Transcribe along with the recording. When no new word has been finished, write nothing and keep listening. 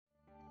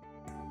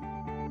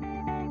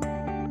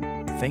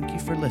Thank you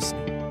for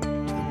listening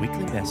to the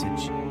weekly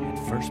message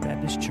at First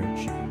Baptist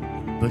Church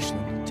in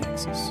Bushland,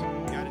 Texas.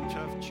 Got a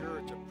tough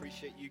church. I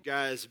appreciate you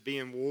guys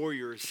being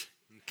warriors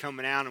and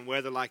coming out in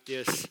weather like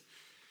this.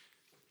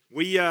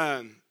 We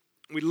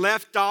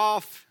left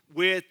off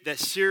with that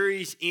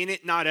series, In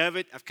It, Not Of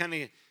It. I've kind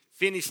of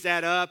finished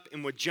that up,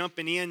 and we're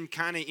jumping in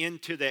kind of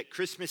into that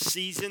Christmas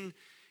season.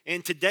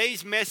 And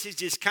today's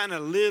message is kind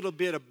of a little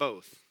bit of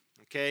both,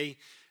 okay?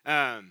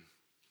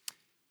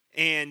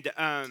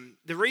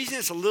 The reason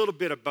it's a little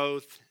bit of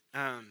both,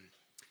 an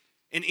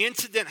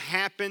incident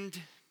happened,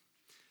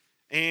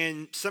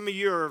 and some of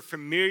you are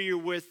familiar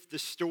with the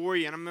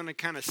story, and I'm going to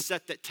kind of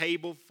set that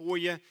table for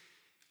you.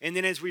 And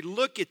then as we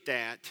look at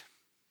that,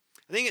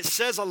 I think it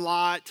says a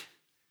lot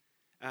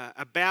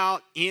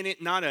about in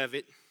it, not of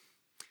it,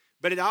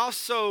 but it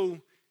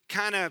also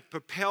kind of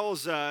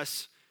propels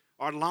us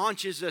or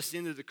launches us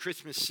into the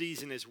Christmas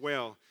season as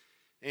well.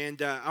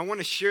 And I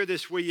want to share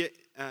this with you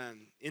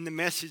in the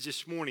message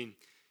this morning.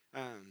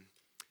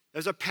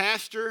 There's a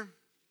pastor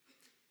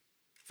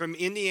from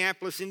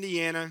Indianapolis,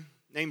 Indiana,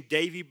 named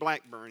Davy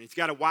Blackburn. He's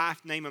got a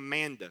wife named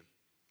Amanda.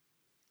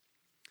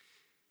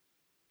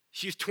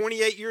 She's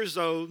 28 years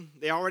old.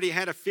 They already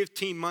had a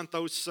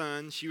 15-month-old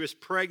son. She was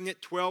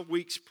pregnant, 12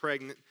 weeks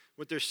pregnant,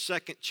 with their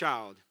second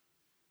child.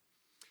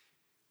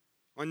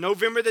 On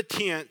November the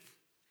 10th,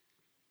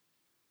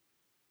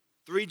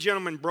 3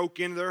 gentlemen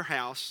broke into their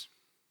house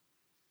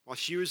while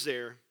she was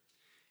there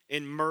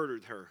and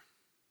murdered her.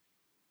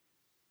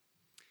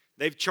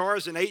 They've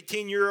charged an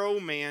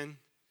 18-year-old man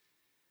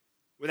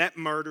with that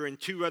murder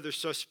and 2 other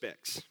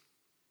suspects.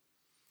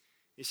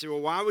 You say,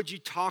 well, why would you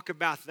talk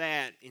about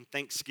that in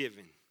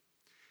Thanksgiving?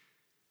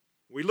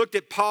 We looked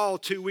at Paul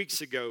 2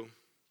 weeks ago.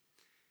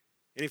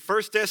 And in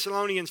 1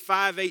 Thessalonians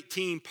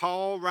 5:18,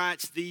 Paul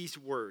writes these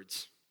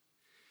words: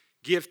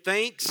 "Give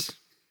thanks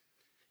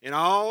in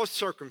all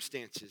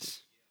circumstances,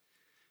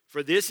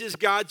 for this is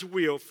God's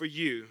will for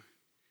you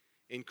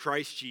in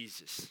Christ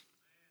Jesus."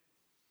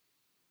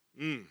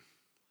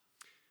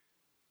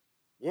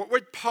 What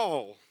would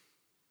Paul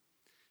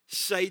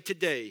say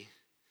today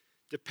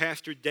to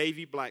Pastor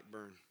Davy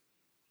Blackburn?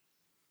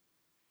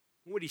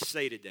 What would he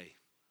say today?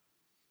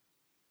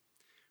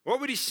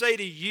 What would he say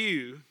to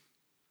you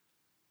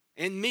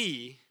and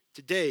me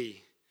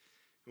today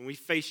when we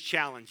face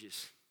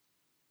challenges?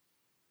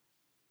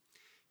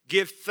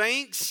 Give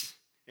thanks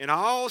in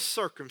all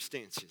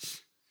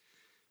circumstances,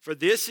 for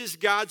this is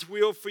God's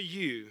will for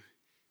you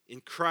in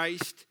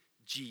Christ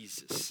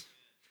Jesus.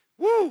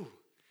 Woo!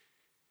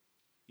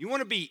 You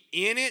want to be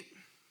in it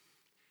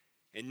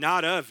and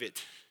not of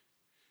it.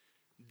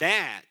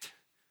 That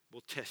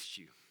will test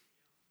you.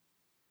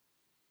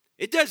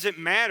 It doesn't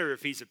matter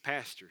if he's a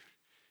pastor.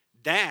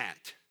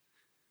 That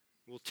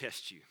will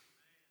test you.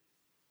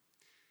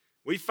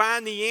 We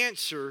find the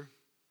answer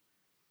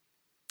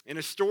in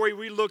a story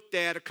we looked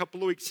at a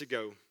couple of weeks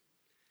ago.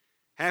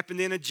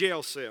 Happened in a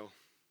jail cell.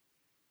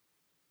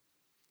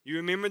 You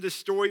remember the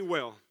story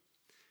well.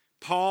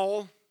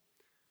 Paul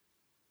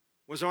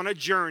was on a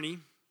journey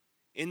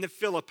in the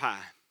Philippi.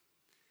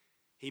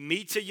 He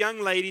meets a young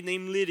lady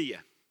named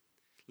Lydia,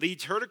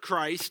 leads her to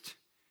Christ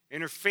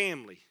and her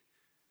family.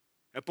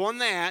 Upon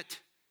that,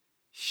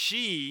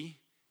 she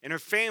and her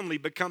family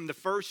become the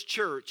first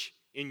church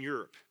in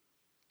Europe.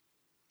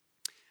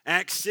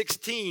 Acts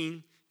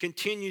 16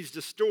 continues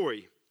the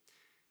story.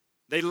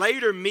 They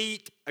later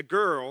meet a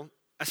girl,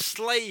 a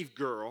slave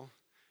girl,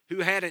 who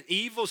had an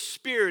evil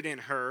spirit in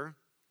her.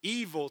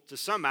 Evil to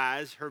some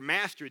eyes. Her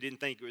master didn't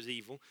think it was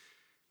evil.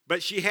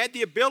 But she had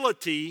the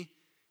ability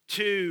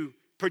to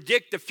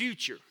predict the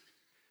future.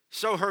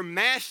 So her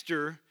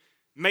master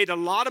made a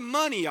lot of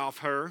money off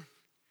her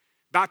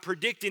by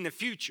predicting the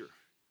future.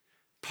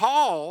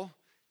 Paul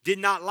did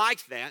not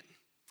like that,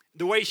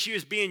 the way she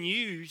was being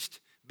used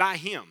by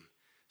him.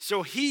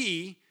 So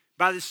he,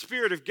 by the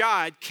Spirit of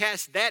God,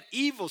 cast that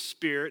evil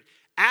spirit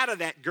out of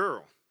that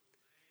girl.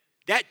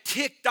 That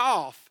ticked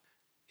off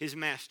his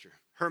master,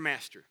 her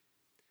master.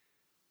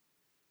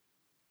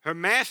 Her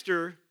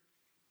master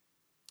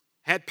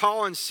had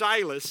Paul and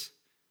Silas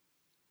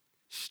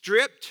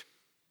stripped,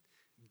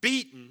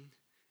 beaten,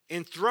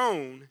 and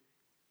thrown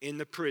in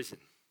the prison.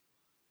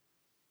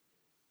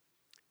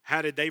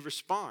 How did they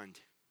respond?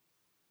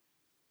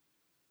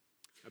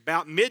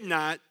 About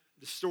midnight,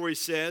 the story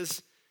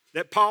says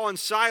that Paul and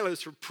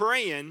Silas were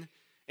praying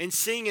and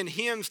singing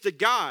hymns to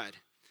God,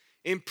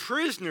 and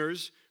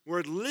prisoners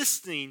were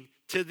listening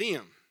to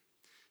them.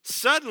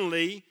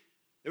 Suddenly,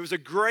 there was a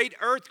great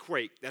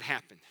earthquake that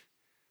happened.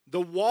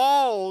 The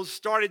walls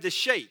started to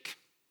shake.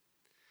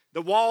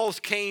 The walls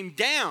came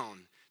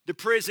down. The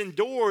prison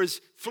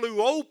doors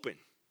flew open.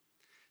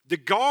 The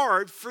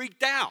guard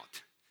freaked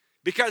out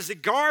because the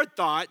guard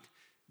thought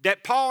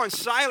that Paul and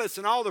Silas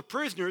and all the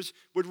prisoners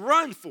would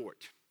run for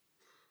it.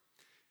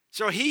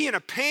 So he, in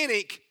a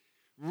panic,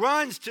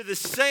 runs to the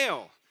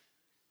cell.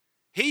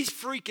 He's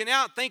freaking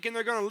out, thinking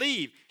they're going to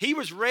leave. He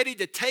was ready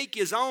to take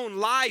his own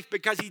life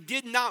because he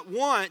did not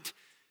want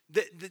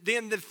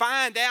them to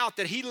find out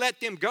that he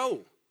let them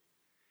go.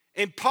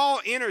 And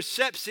Paul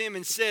intercepts him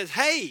and says,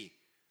 "Hey,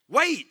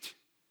 Wait.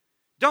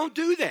 Don't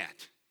do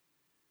that.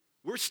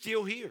 We're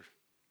still here.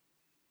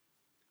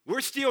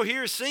 We're still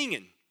here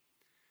singing.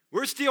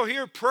 We're still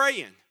here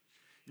praying.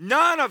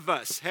 None of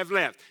us have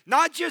left.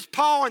 Not just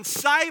Paul and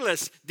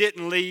Silas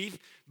didn't leave,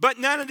 but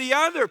none of the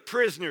other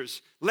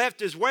prisoners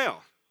left as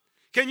well.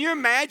 Can you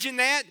imagine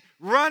that?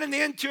 Running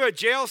into a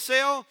jail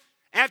cell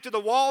after the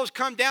walls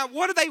come down.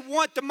 What do they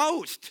want the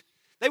most?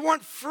 They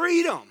want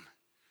freedom.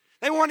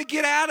 They want to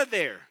get out of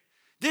there.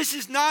 This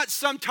is not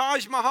some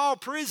Taj Mahal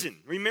prison.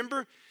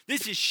 Remember?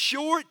 This is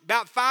short,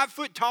 about 5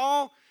 foot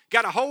tall,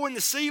 got a hole in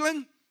the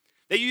ceiling.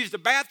 They use the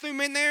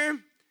bathroom in there.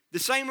 The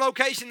same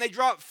location they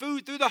drop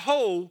food through the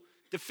hole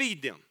to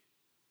feed them.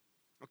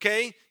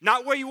 Okay?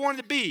 Not where you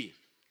wanted to be.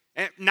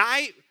 At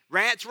night,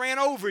 rats ran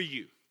over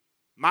you.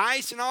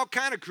 Mice and all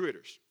kind of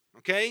critters.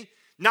 Okay?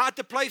 Not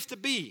the place to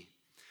be.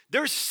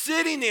 They're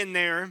sitting in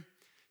there,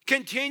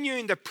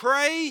 continuing to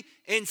pray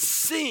and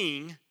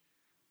sing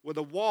with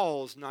the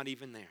walls not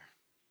even there.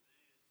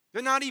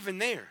 They're not even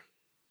there.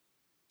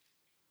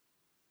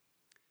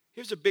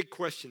 Here's a big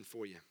question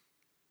for you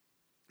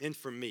and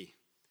for me.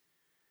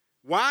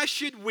 Why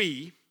should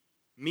we,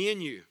 me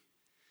and you,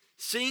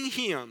 sing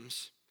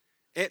hymns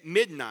at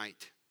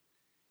midnight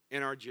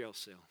in our jail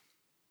cell?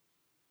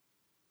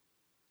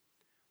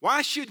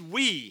 Why should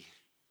we,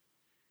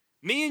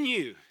 me and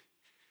you,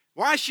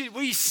 why should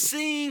we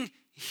sing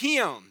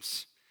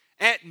hymns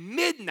at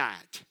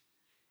midnight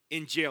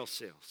in jail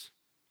cells?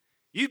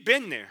 You've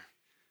been there.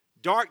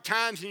 Dark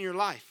times in your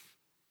life.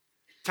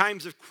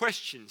 Times of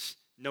questions,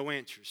 no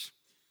answers.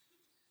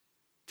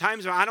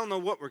 Times where I don't know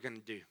what we're going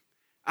to do.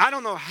 I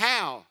don't know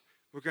how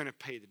we're going to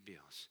pay the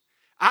bills.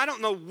 I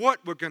don't know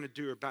what we're going to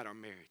do about our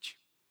marriage.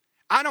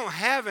 I don't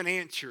have an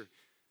answer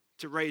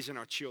to raising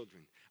our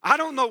children. I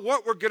don't know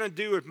what we're going to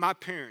do with my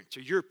parents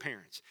or your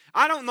parents.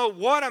 I don't know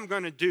what I'm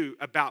going to do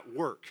about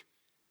work.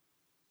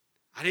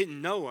 I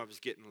didn't know I was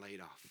getting laid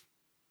off.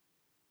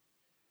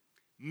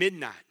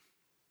 Midnight.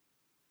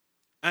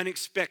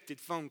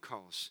 Unexpected phone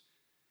calls.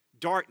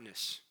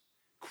 Darkness.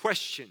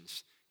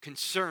 Questions.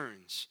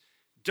 Concerns.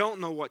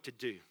 Don't know what to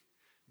do.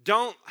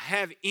 Don't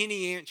have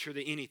any answer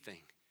to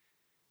anything.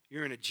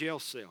 You're in a jail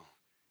cell.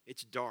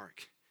 It's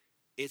dark.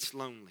 It's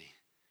lonely.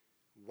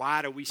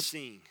 Why do we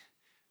sing?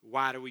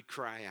 Why do we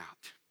cry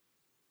out?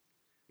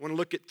 I want to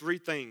look at 3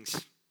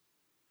 things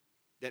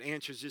that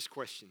answers this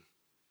question.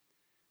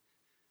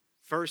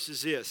 First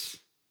is this.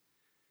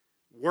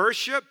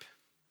 Worship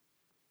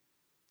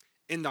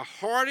in the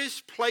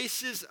hardest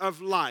places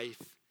of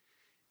life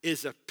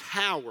is a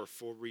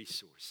powerful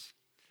resource.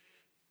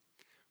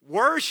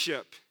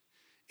 Worship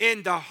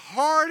in the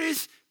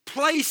hardest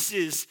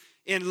places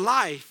in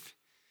life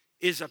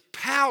is a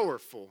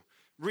powerful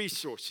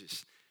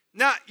resource.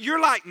 Now,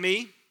 you're like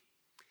me.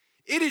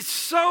 It is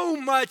so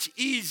much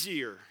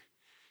easier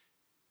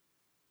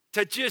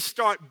to just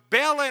start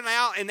bailing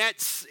out in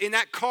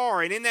that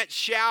car and in that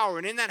shower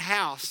and in that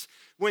house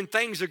when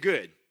things are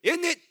good,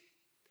 isn't it?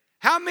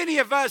 How many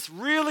of us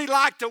really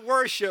like to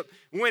worship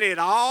when it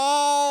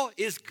all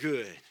is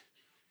good?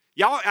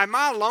 Y'all, am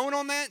I alone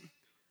on that?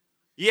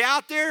 You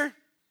out there?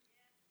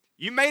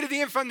 You made it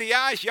in from the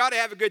ice, you ought to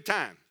have a good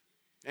time.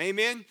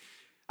 Amen?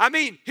 I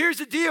mean, here's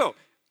the deal.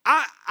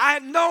 I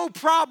have no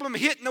problem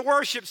hitting the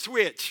worship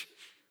switch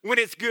when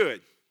it's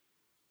good.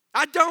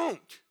 I don't.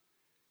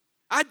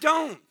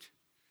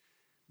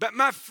 But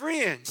my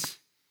friends,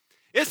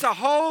 it's a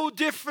whole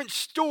different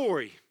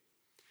story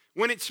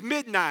when it's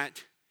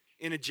midnight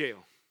in a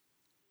jail.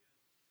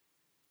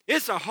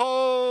 It's a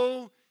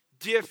whole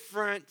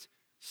different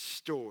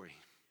story.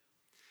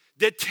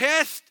 The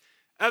test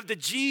of the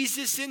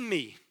Jesus in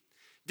me,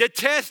 the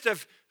test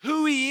of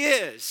who he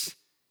is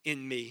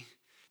in me,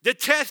 the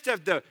test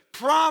of the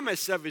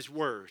promise of his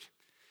word,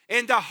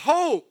 and the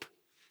hope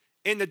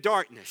in the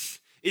darkness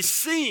is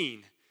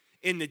seen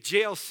in the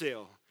jail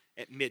cell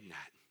at midnight.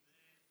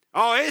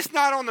 Oh, it's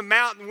not on the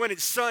mountain when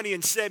it's sunny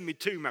and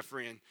 72, my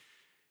friend.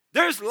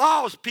 There's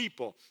lost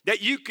people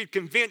that you could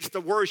convince to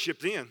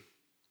worship in.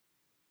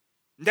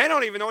 They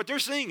don't even know what they're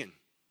singing.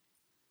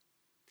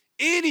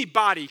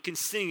 Anybody can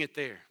sing it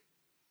there.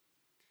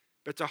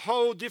 But it's a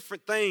whole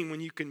different thing when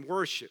you can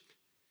worship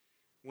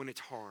when it's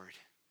hard.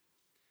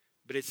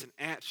 But it's an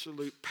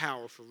absolute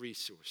powerful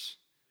resource.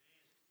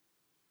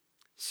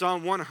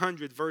 Psalm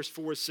 100 verse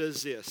 4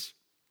 says this.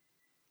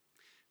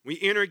 We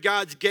enter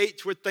God's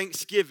gates with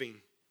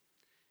thanksgiving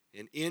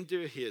and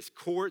enter his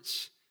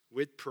courts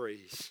with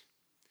praise.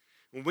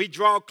 When we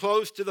draw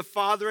close to the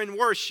Father in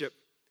worship,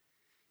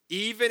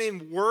 even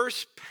in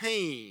worse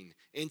pain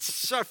and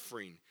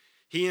suffering,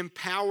 he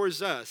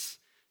empowers us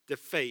to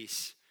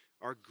face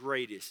our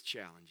greatest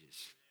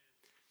challenges.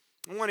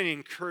 I want to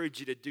encourage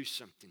you to do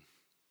something.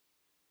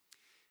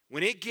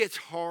 When it gets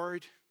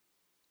hard,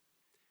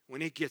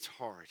 when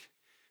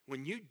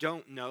you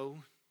don't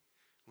know,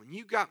 when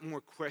you got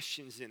more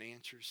questions than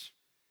answers,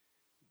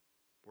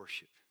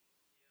 worship.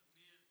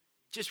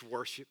 Just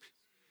worship.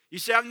 You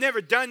say, I've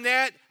never done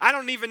that. I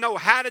don't even know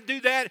how to do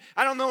that.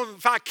 I don't know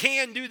if I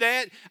can do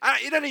that.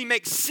 It doesn't even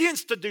make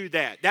sense to do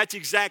that. That's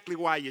exactly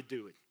why you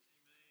do it.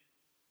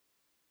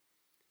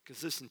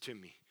 Because listen to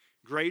me.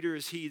 Greater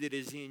is he that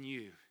is in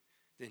you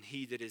than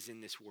he that is in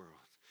this world.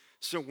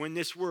 So when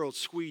this world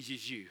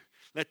squeezes you,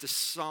 let the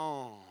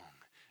song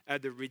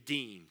of the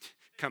redeemed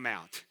come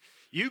out.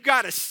 You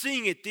got to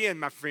sing it then,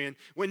 my friend.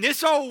 When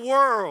this old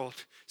world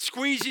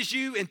squeezes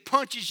you and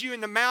punches you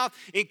in the mouth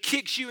and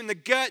kicks you in the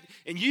gut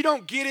and you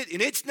don't get it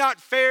and it's not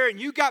fair and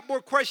you got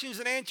more questions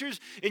than answers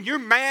and you're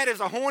mad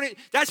as a hornet,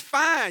 that's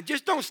fine.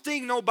 Just don't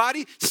sting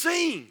nobody.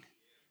 Sing.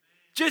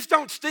 Just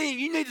don't sting.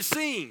 You need to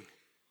sing.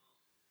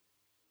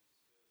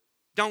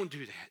 Don't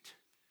do that.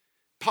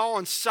 Paul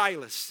and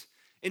Silas,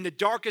 in the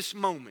darkest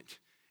moment,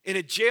 in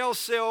a jail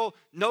cell,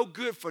 no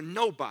good for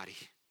nobody.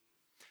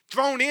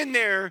 Thrown in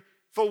there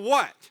for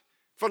what?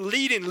 For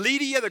leading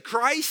Lydia to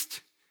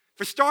Christ?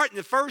 For starting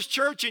the first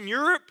church in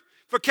Europe?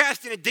 For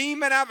casting a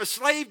demon out of a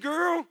slave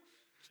girl?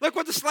 Look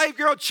what the slave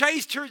girl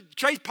chased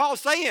Paul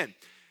saying.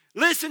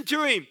 Listen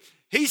to him.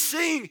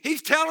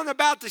 He's telling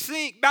about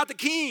the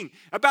king,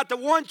 about the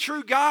one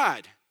true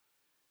God.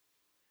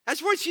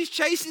 That's what she's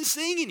chasing,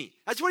 singing him.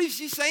 That's what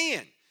she's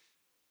saying.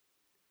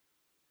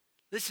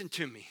 Listen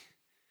to me.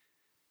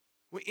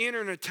 We're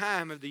entering a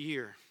time of the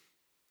year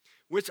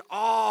where it's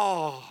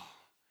all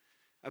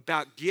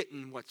about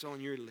getting what's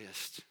on your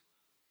list.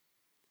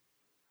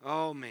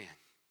 Oh, man.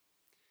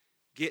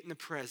 Getting the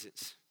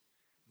presents,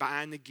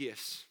 buying the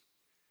gifts,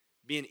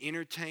 being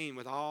entertained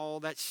with all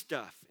that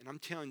stuff. And I'm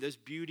telling you, there's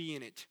beauty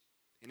in it,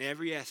 in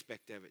every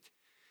aspect of it.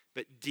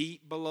 But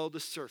deep below the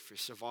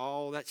surface of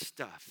all that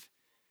stuff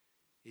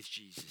is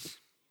Jesus.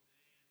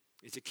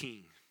 Is a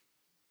king.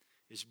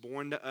 Is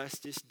born to us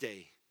this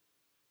day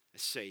a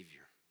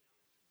Savior.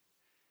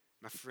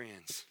 My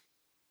friends,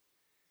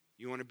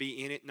 you want to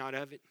be in it, not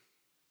of it?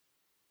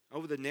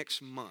 Over the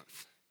next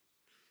month,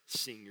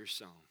 sing your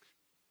song.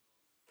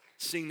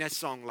 Sing that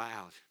song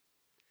loud.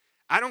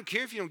 I don't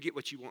care if you don't get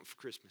what you want for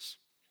Christmas.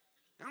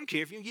 I don't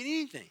care if you don't get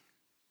anything.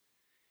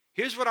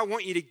 Here's what I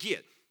want you to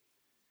get.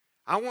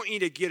 I want you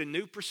to get a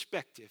new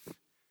perspective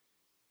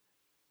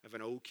of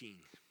an old king.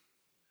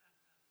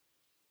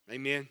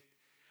 Amen.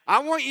 I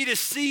want you to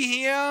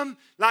see him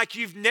like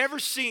you've never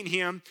seen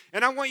him,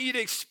 and I want you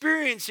to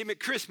experience him at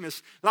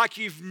Christmas like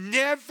you've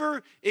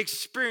never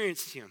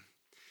experienced him.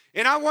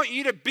 And I want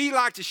you to be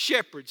like the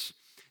shepherds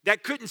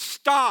that couldn't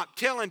stop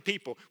telling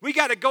people, we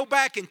got to go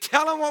back and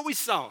tell them what we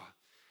saw.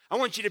 I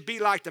want you to be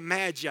like the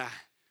Magi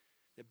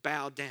that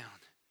bowed down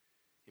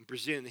and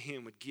presented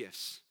him with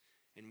gifts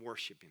and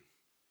worship him.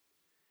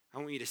 I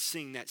want you to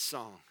sing that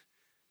song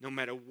no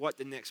matter what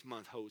the next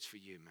month holds for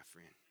you, my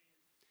friend.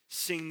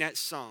 Sing that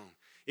song.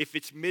 If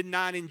it's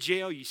midnight in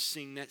jail, you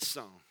sing that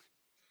song.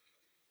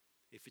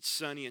 If it's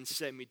sunny and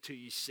 72,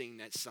 you sing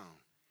that song.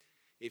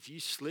 If you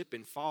slip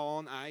and fall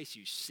on ice,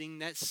 you sing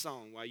that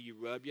song while you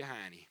rub your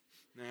hiney.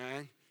 All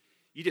right?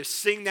 You just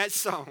sing that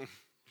song.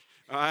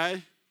 All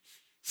right?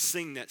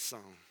 Sing that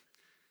song.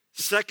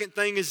 Second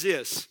thing is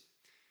this.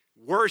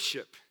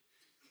 Worship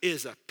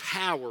is a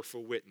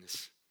powerful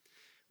witness.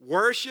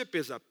 Worship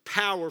is a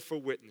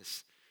powerful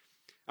witness.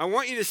 I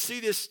want you to see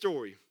this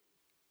story.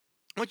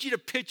 I want you to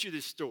picture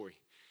this story.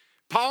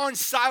 Paul and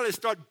Silas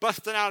start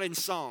busting out in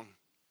song.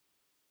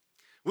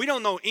 We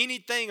don't know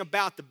anything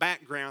about the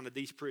background of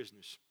these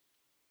prisoners.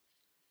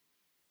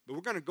 But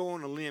we're going to go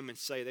on a limb and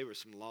say they were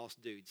some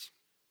lost dudes.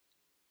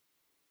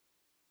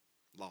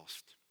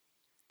 Lost.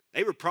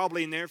 They were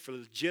probably in there for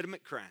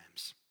legitimate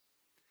crimes.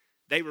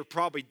 They were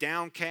probably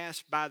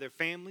downcast by their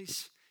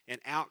families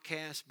and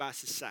outcast by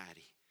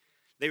society.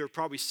 They were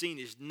probably seen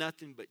as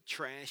nothing but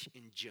trash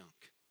and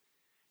junk.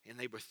 And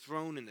they were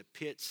thrown in the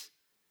pits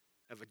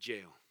of a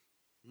jail.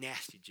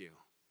 Nasty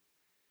jail.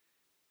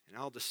 And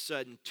all of a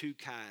sudden, two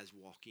guys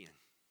walk in.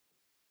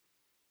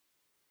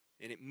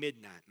 And at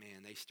midnight,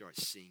 man, they start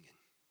singing.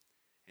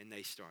 And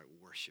they start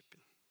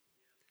worshiping.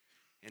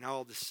 And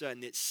all of a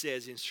sudden, it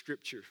says in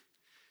Scripture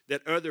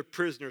that other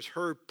prisoners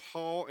heard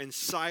Paul and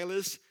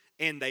Silas,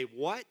 and they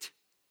what?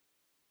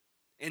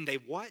 And they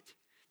what?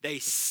 They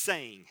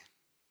sang.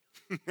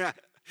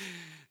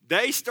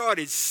 They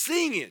started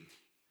singing.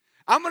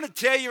 I'm going to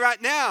tell you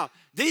right now,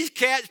 these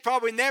cats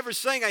probably never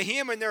sang a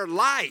hymn in their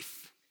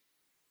life.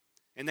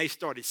 And they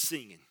started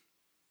singing.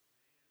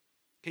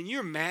 Can you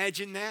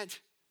imagine that?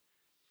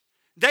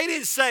 They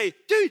didn't say,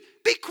 dude,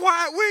 be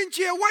quiet, we're in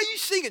jail, why are you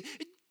singing?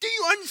 Do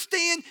you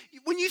understand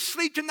when you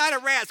sleep tonight, a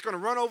rat's going to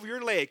run over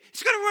your leg?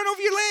 It's going to run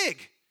over your leg.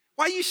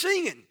 Why are you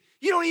singing?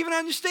 You don't even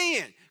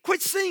understand.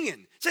 Quit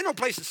singing. This ain't no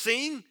place to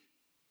sing.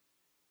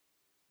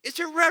 It's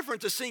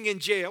irreverent to sing in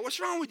jail. What's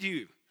wrong with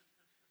you?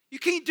 You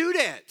can't do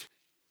that.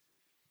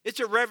 It's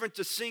irreverent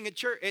to sing at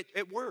church,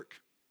 at work.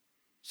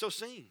 So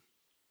sing.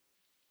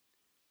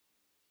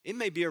 It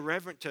may be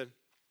irreverent to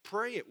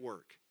pray at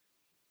work.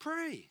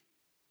 Pray.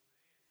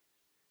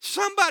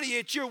 Somebody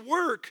at your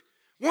work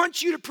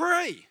wants you to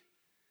pray.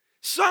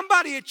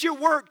 Somebody at your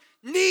work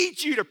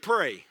needs you to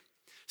pray.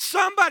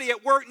 Somebody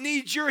at work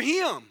needs your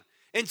hymn.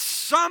 And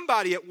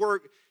somebody at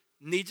work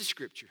needs a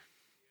scripture.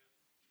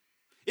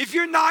 If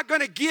you're not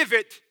going to give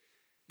it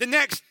the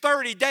next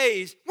 30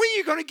 days, when are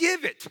you going to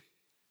give it?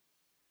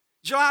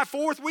 July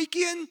 4th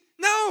weekend?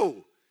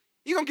 No.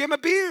 You're going to give them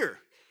a beer.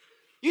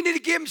 You need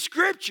to give them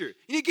scripture.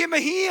 You need to give them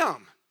a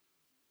hymn.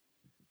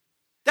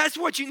 That's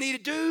what you need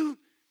to do.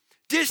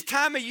 This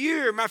time of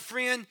year, my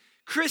friend,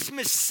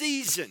 Christmas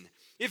season,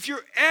 if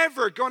you're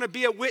ever going to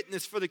be a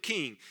witness for the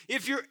King,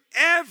 if you're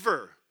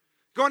ever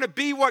going to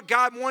be what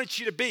God wants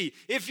you to be,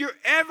 if you're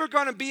ever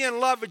going to be in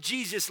love with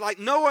Jesus like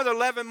no other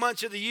 11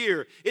 months of the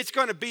year, it's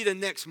going to be the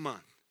next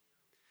month.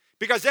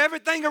 Because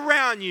everything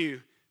around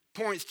you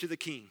points to the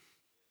King.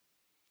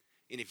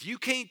 And if you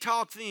can't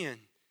talk then,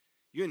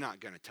 you're not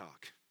going to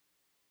talk.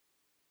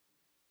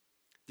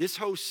 This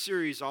whole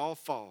series all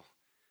fall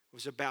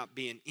was about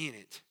being in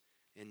it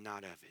and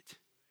not of it.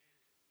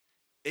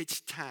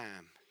 It's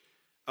time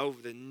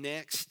over the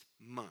next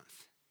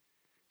month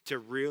to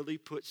really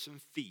put some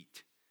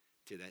feet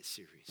to that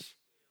series.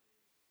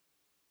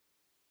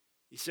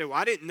 You say, well,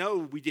 I didn't know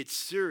we did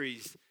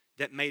series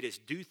that made us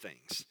do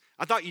things.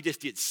 I thought you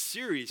just did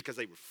series because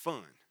they were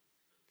fun.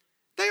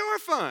 They are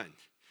fun.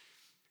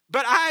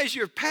 But I, as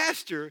your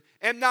pastor,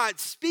 am not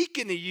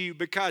speaking to you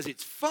because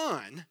it's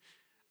fun.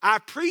 I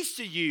preach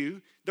to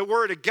you the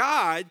Word of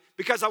God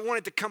because I want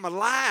it to come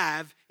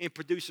alive and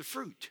produce a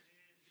fruit.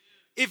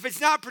 If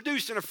it's not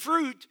producing a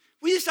fruit,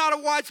 we just ought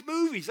to watch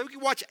movies. We can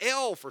watch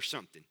Elf or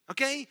something,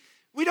 okay?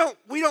 We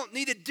don't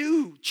need to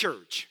do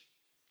church.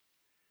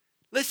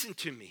 Listen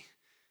to me.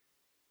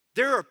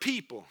 There are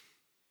people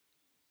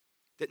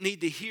that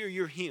need to hear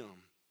your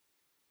hymn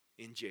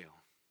in jail.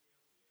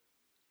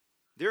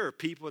 There are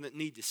people that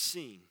need to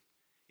sing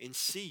and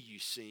see you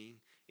sing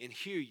and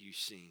hear you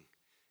sing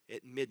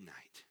at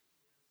midnight.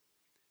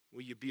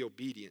 Will you be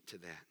obedient to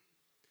that?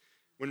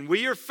 When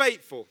we are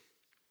faithful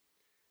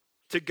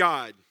to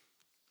God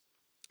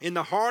in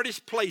the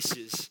hardest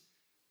places,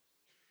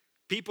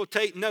 people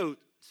take notes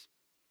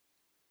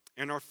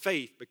and our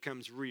faith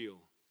becomes real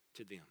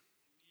to them.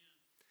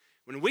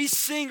 When we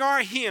sing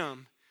our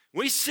hymn,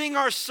 we sing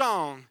our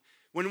song,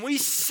 when we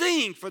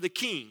sing for the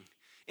King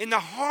in the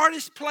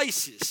hardest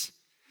places,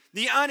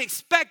 the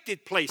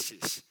unexpected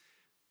places,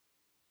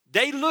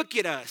 they look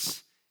at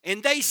us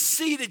and they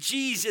see the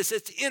Jesus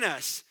that's in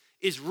us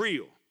is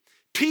real.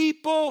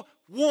 People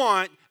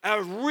want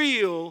a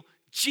real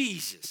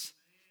Jesus.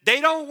 They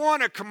don't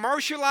want a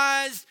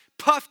commercialized,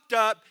 puffed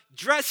up,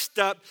 dressed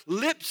up,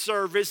 lip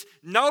service,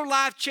 no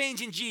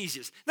life-changing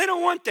Jesus. They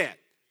don't want that.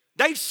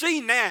 They've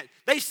seen that.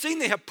 They've seen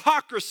the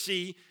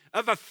hypocrisy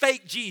of a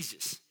fake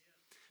Jesus.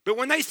 But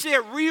when they see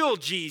a real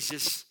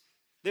Jesus,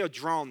 they're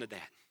drawn to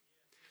that.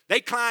 They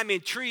climb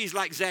in trees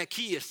like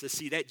Zacchaeus to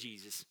see that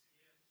Jesus.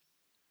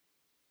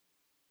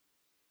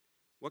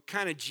 What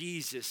kind of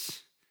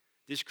Jesus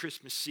this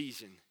Christmas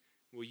season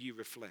will you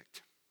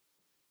reflect?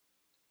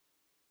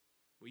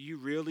 Will you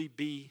really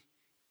be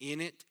in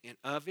it and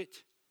of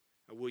it?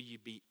 Or will you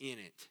be in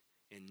it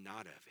and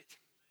not of it?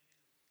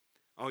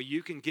 Oh,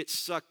 you can get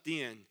sucked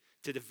in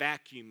to the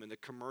vacuum and the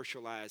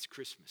commercialized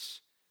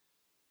Christmas.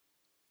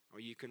 Or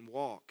you can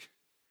walk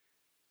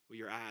with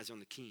your eyes on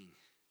the King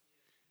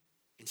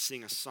and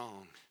sing a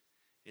song,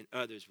 and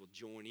others will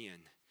join in,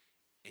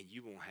 and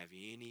you won't have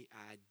any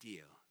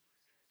idea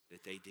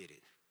that they did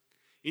it.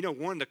 You know,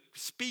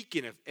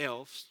 speaking of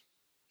Elves,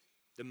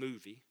 the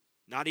movie,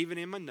 not even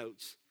in my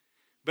notes,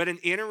 but an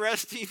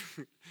interesting,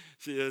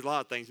 see, there's a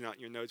lot of things not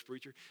in your notes,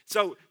 preacher.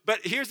 But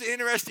here's the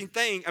interesting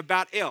thing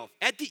about Elf.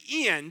 At the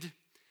end,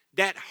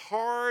 that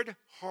hard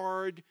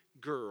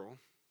girl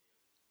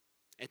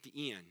at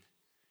the end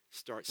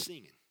starts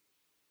singing.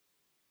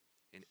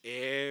 And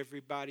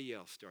everybody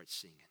else starts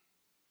singing.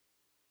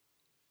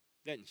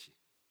 Doesn't she?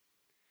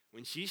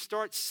 When she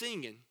starts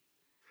singing,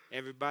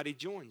 everybody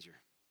joins her.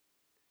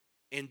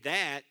 And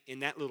that, in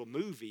that little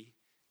movie,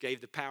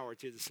 gave the power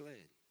to the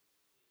sled.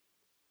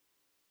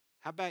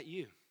 How about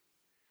you?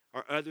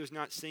 Are others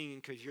not singing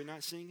because you're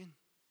not singing?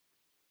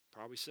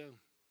 Probably so.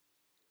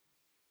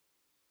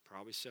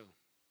 Probably so.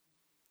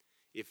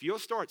 If you'll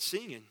start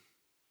singing,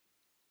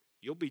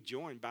 you'll be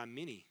joined by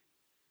many.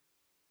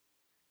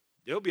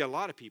 There'll be a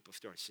lot of people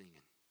start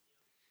singing.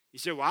 You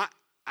say, well,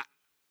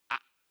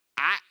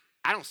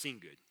 I don't sing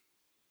good.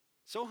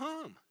 So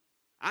hum.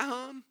 I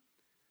hum.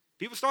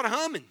 People start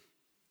humming.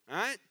 All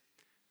right?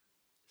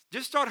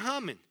 Just start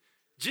humming.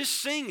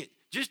 Just sing it.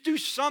 Just do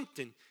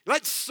something.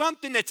 Let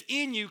something that's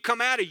in you come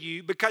out of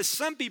you, because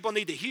some people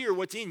need to hear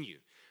what's in you.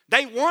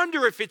 They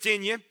wonder if it's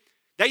in you.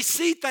 They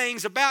see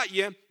things about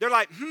you. They're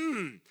like,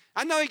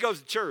 I know he goes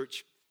to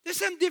church. There's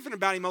something different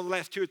about him over the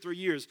last 2 or 3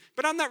 years,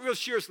 but I'm not real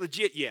sure it's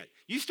legit yet.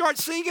 You start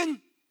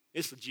singing,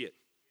 it's legit.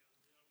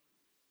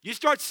 You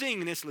start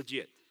singing, it's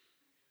legit.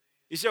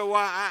 You say, well,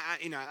 I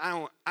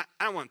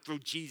don't want to throw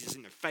Jesus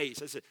in the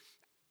face. I said,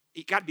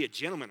 you got to be a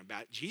gentleman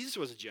about it. Jesus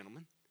was a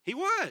gentleman. He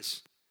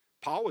was.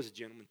 Paul was a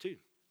gentleman too.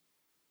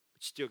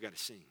 But you still got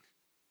to sing.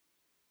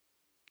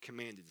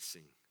 Commanded to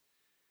sing.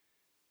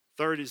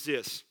 Third is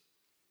this.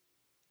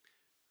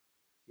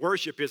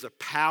 Worship is a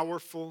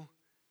powerful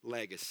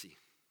legacy.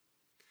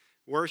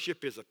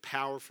 Worship is a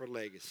powerful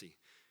legacy.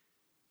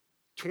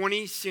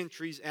 20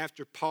 centuries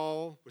after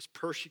Paul was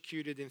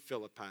persecuted in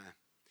Philippi,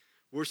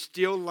 we're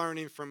still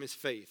learning from his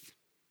faith.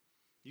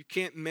 You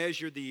can't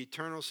measure the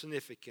eternal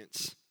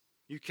significance.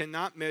 You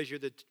cannot measure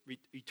the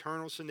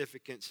eternal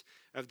significance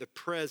of the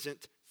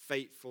present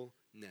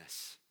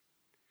faithfulness.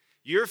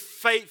 Your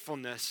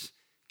faithfulness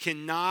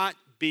cannot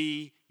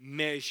be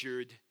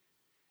measured.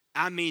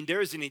 I mean,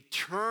 there's an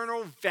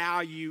eternal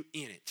value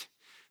in it.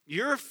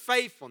 Your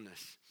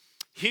faithfulness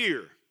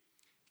here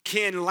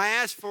can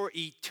last for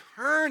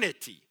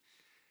eternity.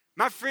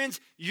 My friends,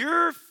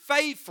 your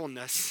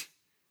faithfulness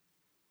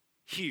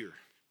here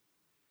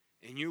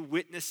and your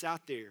witness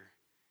out there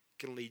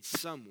can lead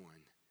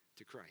someone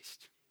to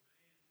Christ.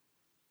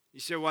 You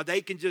say, well,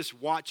 they can just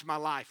watch my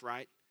life,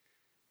 right?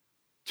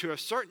 To a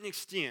certain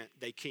extent,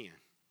 they can.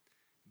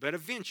 But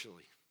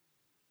eventually,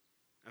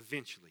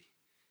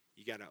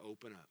 you got to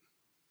open up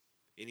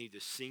and either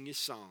sing your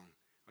song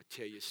or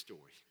tell your story.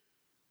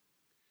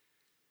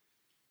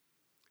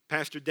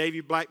 Pastor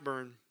Davey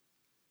Blackburn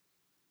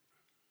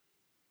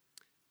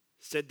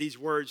said these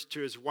words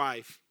to his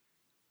wife.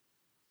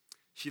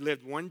 She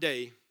lived one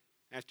day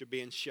after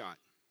being shot.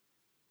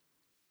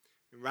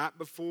 And right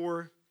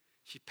before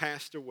she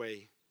passed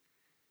away,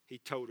 he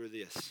told her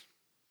this.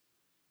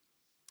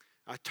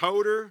 I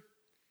told her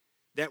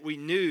that we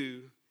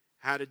knew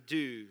how to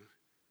do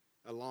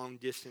a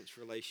long-distance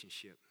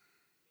relationship.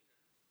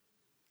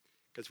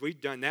 Because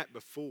we've done that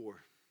before.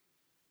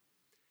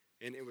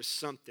 And it was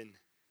something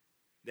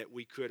that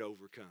we could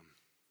overcome.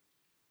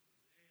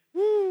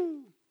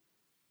 Woo!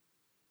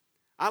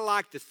 I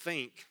like to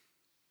think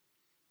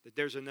that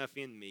there's enough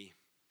in me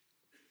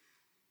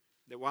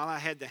that while I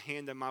had the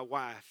hand of my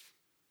wife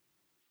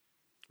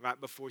right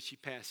before she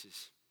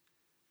passes,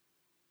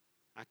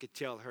 I could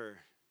tell her,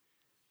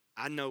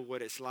 I know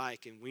what it's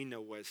like and we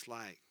know what it's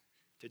like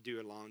to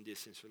do a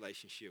long-distance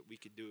relationship. We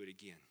could do it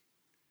again.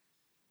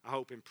 I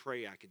hope and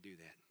pray I could do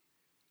that.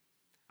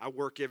 I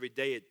work every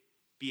day at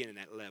being at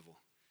that level.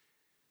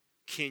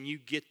 Can you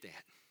get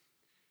that?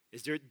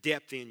 Is there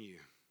depth in you?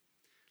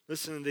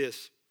 Listen to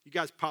this. You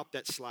guys pop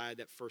that slide,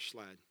 that first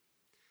slide.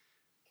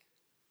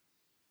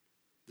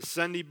 The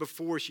Sunday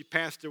before she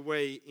passed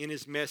away, in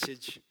his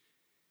message,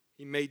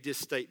 he made this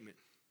statement.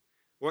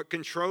 What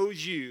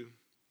controls you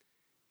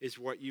is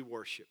what you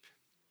worship.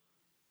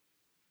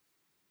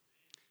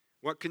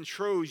 What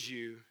controls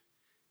you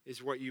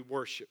is what you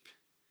worship.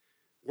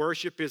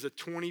 Worship is a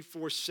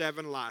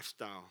 24/7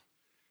 lifestyle,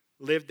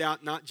 lived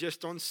out not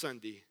just on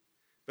Sunday,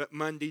 but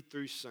Monday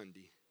through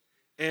Sunday,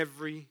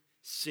 every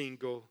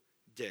single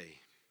day.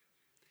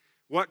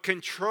 What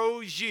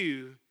controls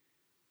you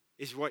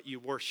is what you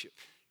worship.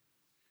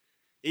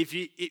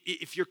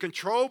 If you're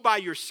controlled by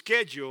your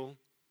schedule,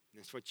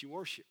 that's what you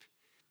worship.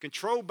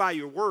 Controlled by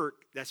your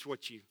work, that's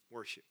what you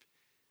worship.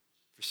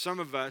 For some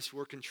of us,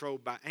 we're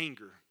controlled by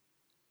anger.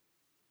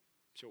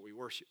 That's what we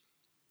worship.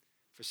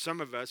 For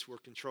some of us, we're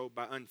controlled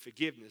by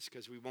unforgiveness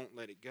because we won't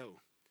let it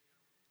go.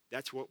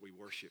 That's what we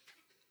worship.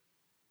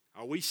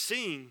 Or we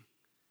sing,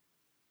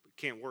 but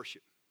can't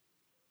worship.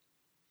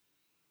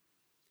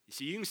 You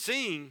see, you can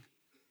sing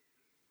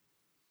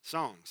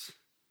songs.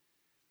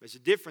 There's a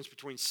difference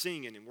between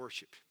singing and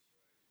worship.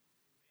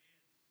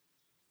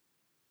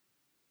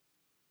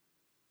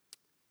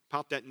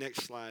 Pop that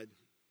next slide.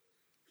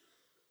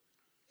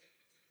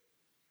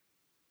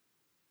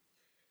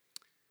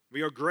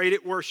 We are great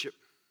at worship.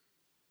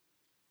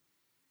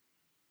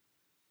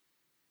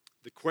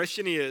 The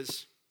question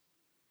is,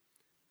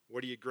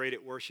 what are you great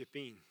at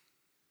worshiping?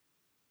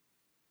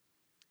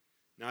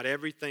 Not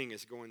everything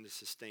is going to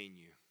sustain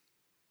you.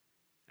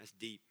 That's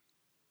deep.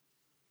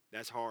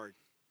 That's hard.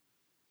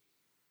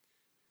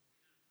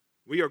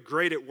 We are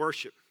great at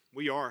worship.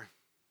 We are.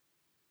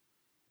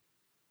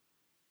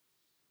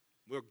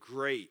 We're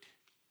great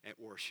at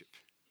worship.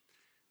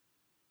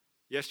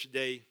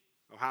 Yesterday,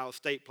 Ohio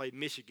State played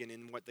Michigan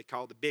in what they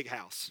call the Big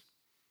House.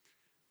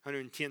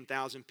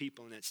 110,000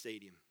 people in that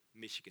stadium,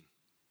 Michigan.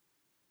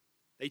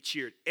 They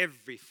cheered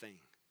everything.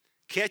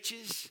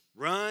 Catches,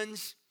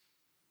 runs,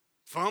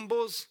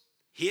 fumbles,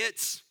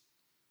 hits,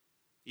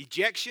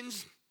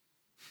 ejections,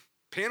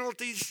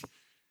 penalties,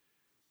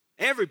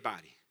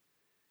 everybody.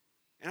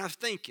 And I was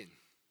thinking,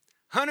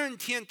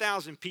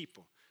 110,000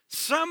 people.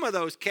 Some of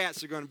those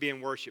cats are going to be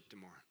in worship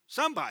tomorrow.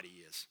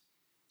 Somebody is.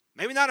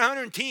 Maybe not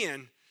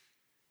 110,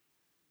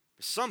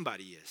 but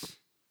somebody is.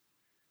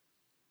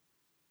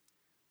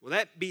 Will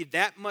that be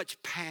that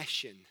much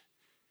passion,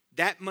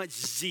 that much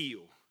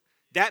zeal,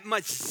 that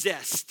much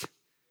zest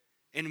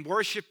in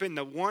worshiping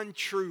the one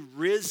true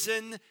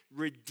risen,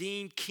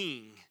 redeemed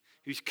King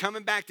who's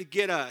coming back to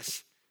get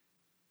us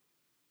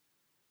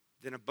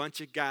than a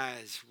bunch of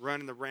guys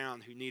running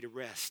around who need a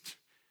rest,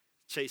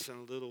 chasing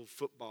a little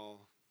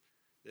football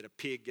that a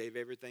pig gave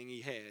everything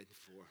he had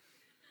for?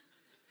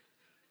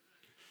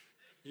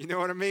 You know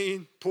what I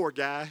mean? Poor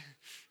guy.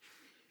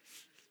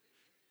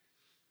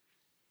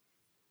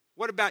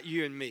 What about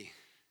you and me?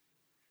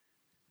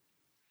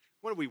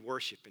 What are we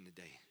worshiping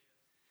today?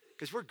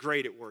 Because we're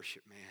great at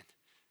worship, man.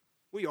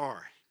 We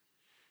are.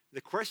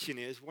 The question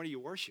is, what are you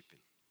worshiping?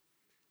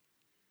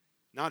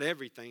 Not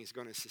everything is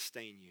going to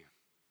sustain you.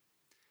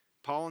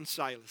 Paul and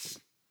Silas,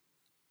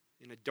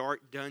 in a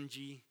dark,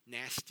 dungy,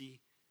 nasty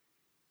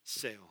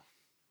cell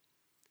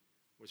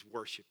was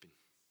worshiping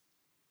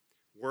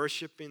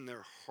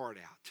their heart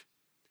out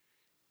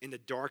in the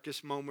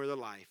darkest moment of their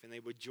life, and they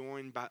were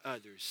joined by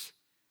others.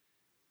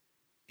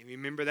 And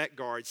remember that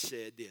guard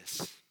said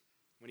this,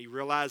 when he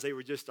realized they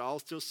were just all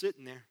still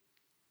sitting there,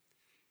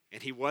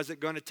 and he wasn't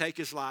going to take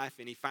his life,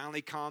 and he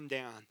finally calmed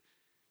down,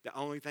 the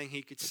only thing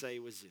he could say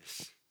was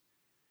this: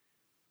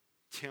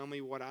 tell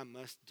me what I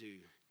must do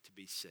to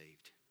be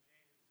saved.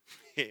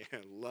 Yeah,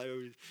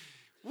 Lord.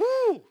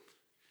 Woo!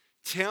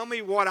 Tell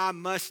me what I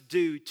must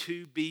do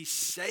to be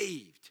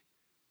saved.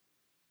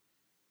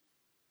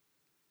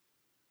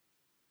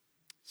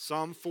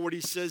 Psalm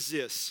 40 says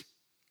this: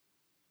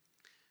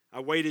 I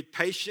waited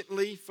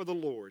patiently for the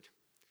Lord.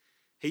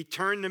 He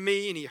turned to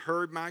me and he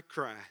heard my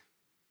cry.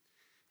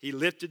 He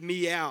lifted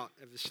me out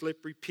of the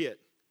slippery pit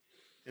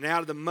and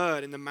out of the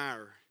mud and the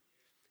mire.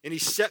 And he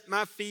set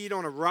my feet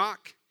on a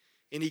rock,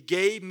 and he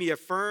gave me a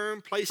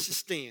firm place to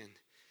stand.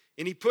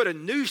 And he put a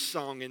new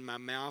song in my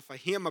mouth, a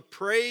hymn of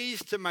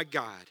praise to my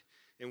God.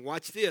 And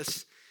watch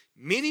this: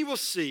 many will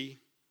see,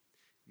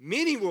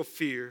 many will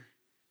fear,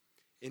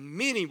 and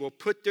many will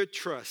put their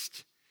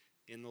trust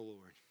in the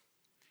Lord.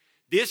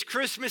 This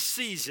Christmas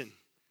season,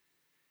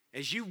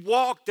 as you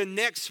walk the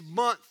next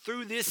month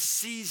through this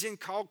season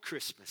called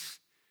Christmas,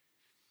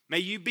 may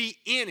you be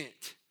in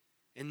it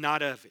and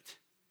not of it.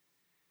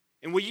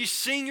 And will you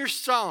sing your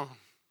song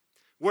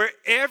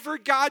wherever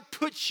God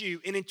puts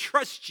you and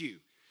entrusts you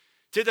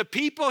to the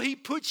people he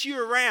puts you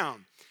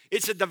around?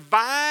 It's a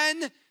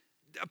divine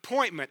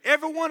appointment,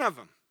 every one of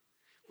them.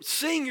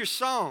 Sing your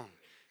song,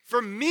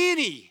 for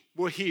many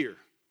will hear,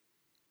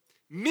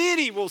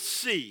 many will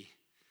see,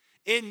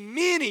 and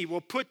many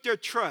will put their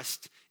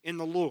trust in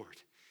the Lord.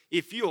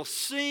 If you'll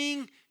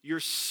sing your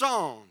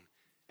song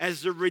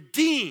as the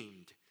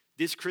redeemed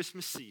this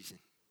Christmas season,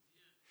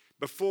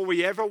 before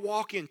we ever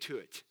walk into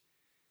it,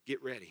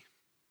 get ready.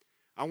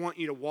 I want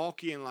you to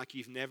walk in like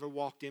you've never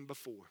walked in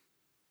before.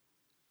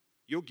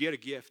 You'll get a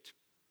gift.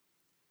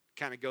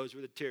 Kind of goes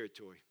with the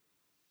territory.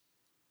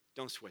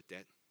 Don't sweat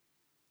that.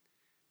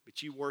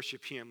 But you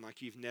worship him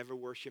like you've never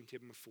worshiped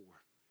him before.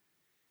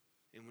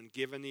 And when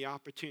given the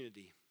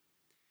opportunity,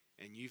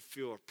 and you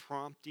feel a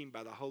prompting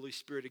by the Holy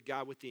Spirit of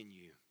God within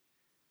you,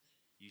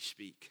 you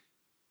speak,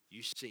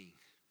 you sing,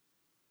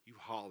 you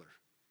holler,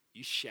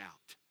 you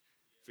shout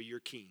for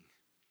your King.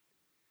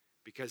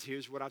 Because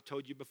here's what I've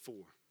told you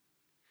before.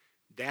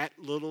 That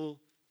little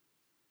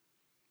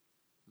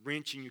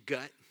wrench in your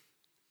gut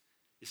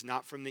is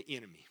not from the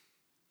enemy.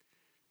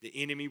 The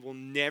enemy will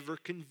never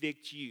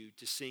convict you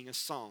to sing a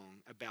song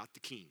about the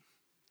King.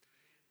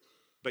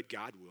 But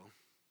God will.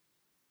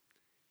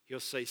 He'll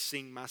say,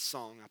 sing my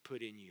song I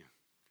put in you.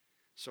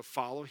 So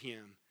follow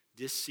him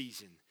this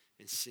season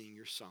and sing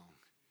your song.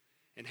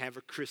 And have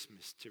a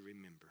Christmas to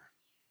remember.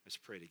 Let's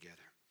pray together.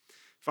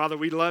 Father,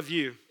 we love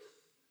you.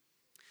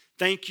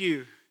 Thank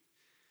you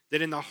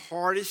that in the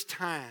hardest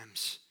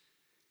times,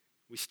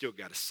 we still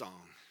got a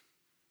song.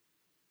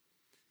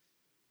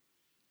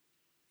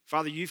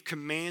 Father, you've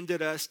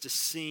commanded us to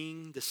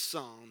sing the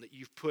song that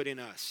you've put in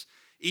us.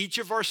 Each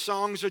of our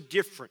songs are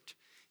different.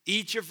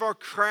 Each of our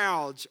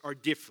crowds are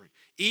different.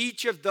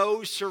 Each of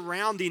those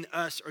surrounding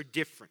us are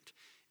different.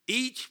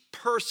 Each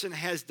person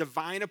has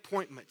divine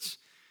appointments.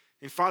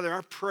 And Father,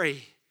 I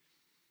pray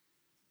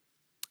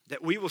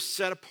that we will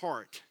set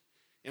apart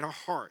in our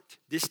heart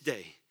this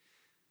day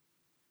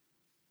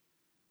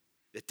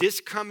that this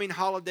coming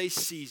holiday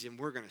season,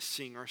 we're going to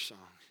sing our song.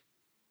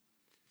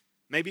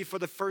 Maybe for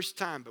the first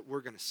time, but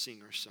we're going to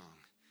sing our song.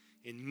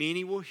 And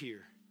many will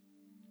hear,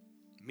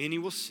 many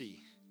will see,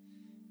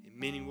 and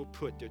many will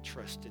put their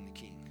trust in the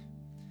King.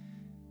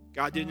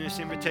 God, during this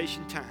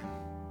invitation time,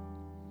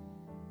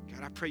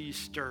 God, I pray you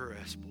stir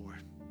us,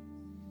 Lord.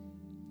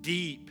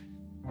 Deep.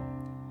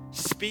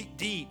 Speak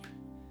deep.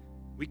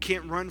 We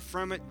can't run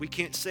from it. We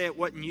can't say it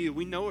wasn't you.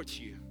 We know it's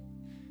you.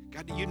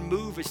 God, you'd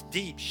move us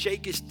deep,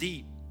 shake us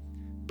deep,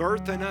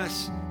 birth in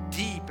us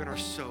deep in our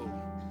soul.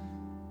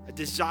 A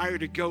desire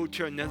to go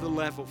to another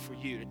level for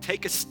you, to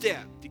take a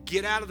step, to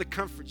get out of the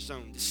comfort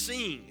zone, to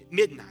sing at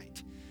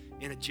midnight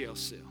in a jail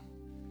cell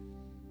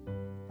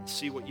and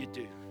see what you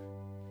do.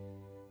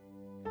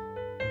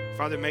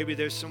 Father, maybe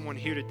there's someone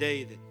here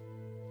today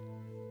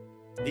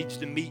that needs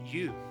to meet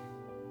you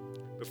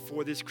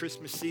before this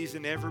Christmas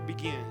season ever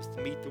begins,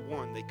 to meet the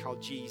one they call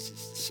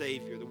Jesus, the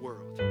Savior of the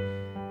world.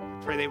 I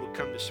pray they will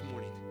come this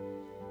morning.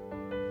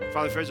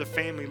 Father, if there's a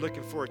family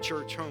looking for a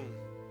church home,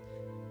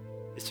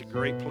 it's a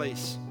great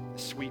place, a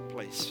sweet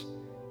place.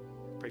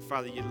 I pray,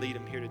 Father, you lead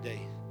them here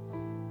today.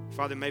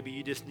 Father, maybe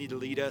you just need to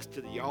lead us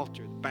to the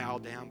altar, bow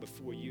down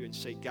before you and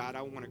say, God,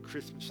 I want a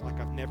Christmas like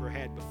I've never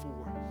had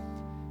before.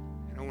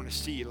 And I want to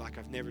see you like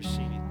I've never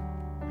seen it.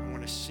 I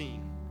want to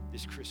sing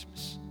this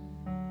Christmas.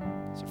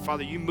 So,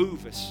 Father, you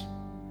move us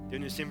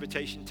during this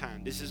invitation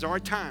time. This is our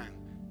time,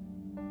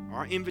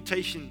 our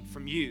invitation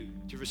from you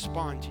to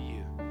respond to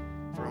you.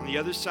 For on the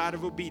other side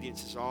of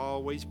obedience is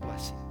always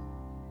blessing.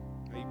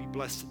 May you be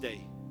blessed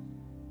today.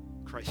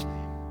 In Christ's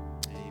name,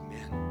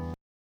 amen.